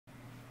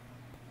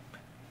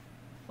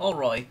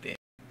Alright then,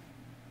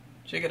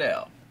 check it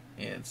out.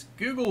 It's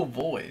Google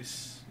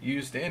Voice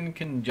used in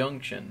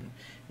conjunction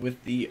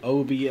with the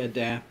OB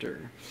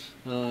adapter.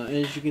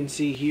 As you can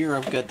see here,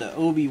 I've got the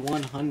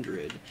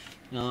OB100.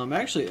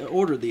 Actually, I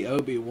ordered the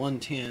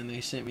OB110.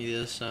 They sent me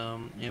this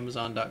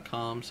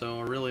Amazon.com, so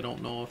I really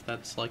don't know if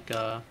that's like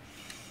a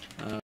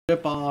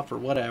rip-off or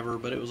whatever,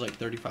 but it was like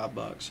 35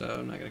 bucks, so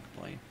I'm not going to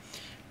complain.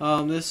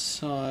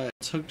 This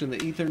it's hooked in the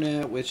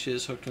Ethernet, which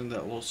is hooked in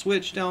that little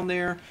switch down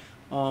there.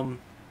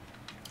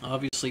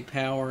 Obviously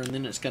power, and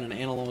then it's got an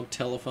analog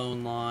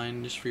telephone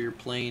line just for your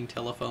plain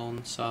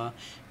telephones. You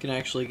can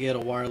actually get a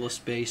wireless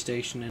base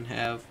station and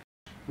have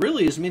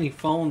really as many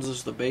phones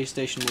as the base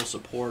station will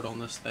support on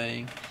this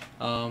thing.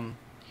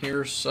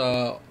 Here's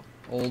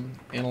old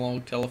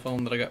analog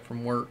telephone that I got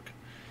from work.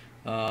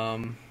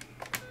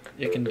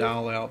 It can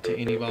dial out to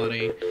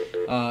anybody.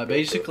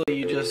 Basically,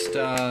 you just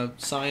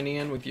sign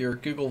in with your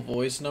Google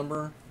Voice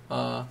number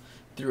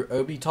through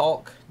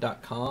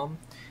obtalk.com.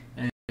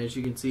 As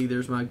you can see,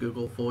 there's my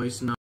Google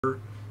Voice number.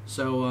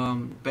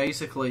 So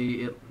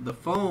basically,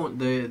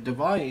 the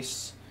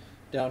device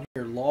down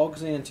here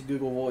logs into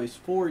Google Voice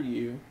for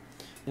you,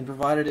 and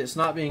provided it's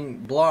not being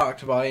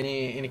blocked by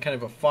any kind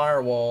of a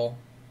firewall,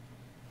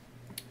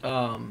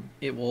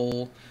 it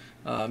will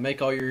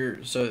make all your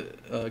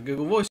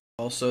Google Voice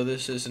calls. So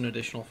this is an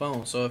additional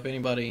phone. So if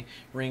anybody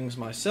rings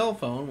my cell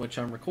phone, which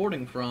I'm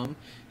recording from,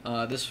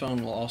 this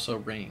phone will also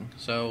ring.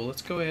 So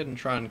let's go ahead and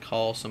try and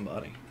call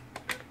somebody.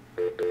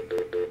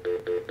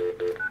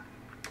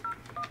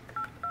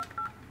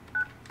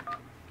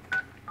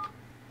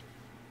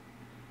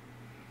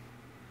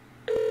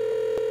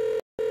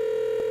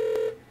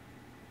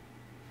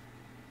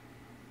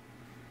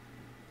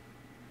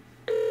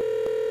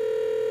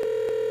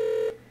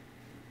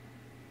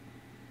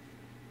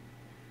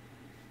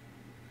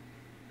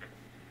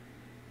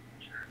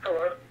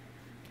 Hello?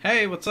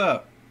 Hey, what's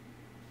up?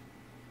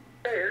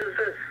 Hey, who's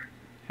this?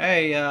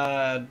 Hey,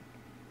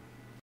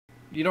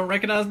 you don't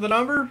recognize the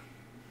number?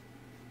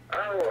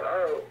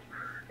 Oh,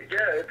 yeah,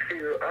 it's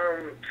you.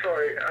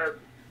 Sorry, I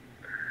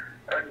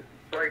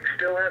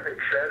still haven't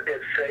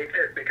saved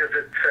it because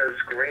it says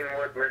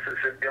Greenwood,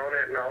 Mississippi on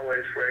it, and I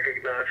always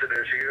recognize it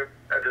as you.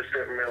 I just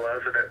didn't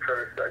realize it at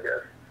first, I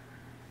guess.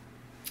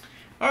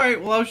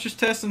 Alright, well, I was just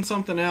testing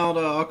something out.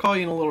 I'll call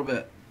you in a little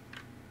bit.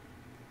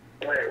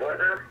 Wait, what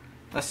now?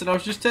 I said I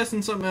was just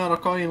testing something out. I'll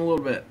call you in a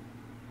little bit.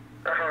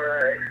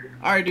 Alright.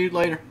 Alright, dude,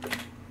 later.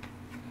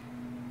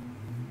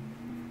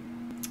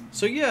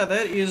 So yeah,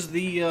 that is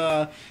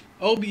the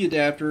OB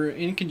adapter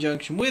in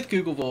conjunction with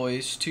Google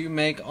Voice to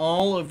make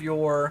all of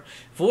your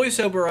voice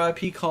over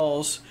IP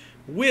calls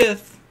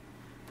with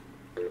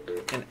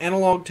an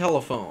analog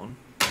telephone.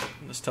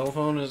 This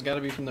telephone has got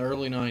to be from the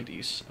early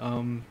 90s.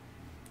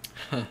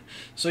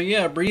 So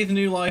yeah, breathe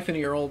new life into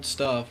your old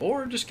stuff,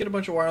 or just get a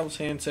bunch of wireless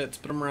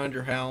handsets, put them around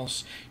your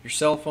house, your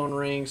cell phone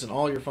rings, and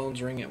all your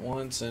phones ring at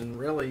once, and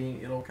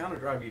really, it'll kind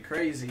of drive you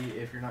crazy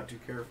if you're not too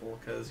careful,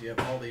 because you have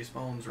all these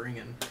phones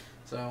ringing.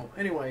 So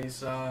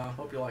anyways,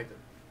 hope you liked it.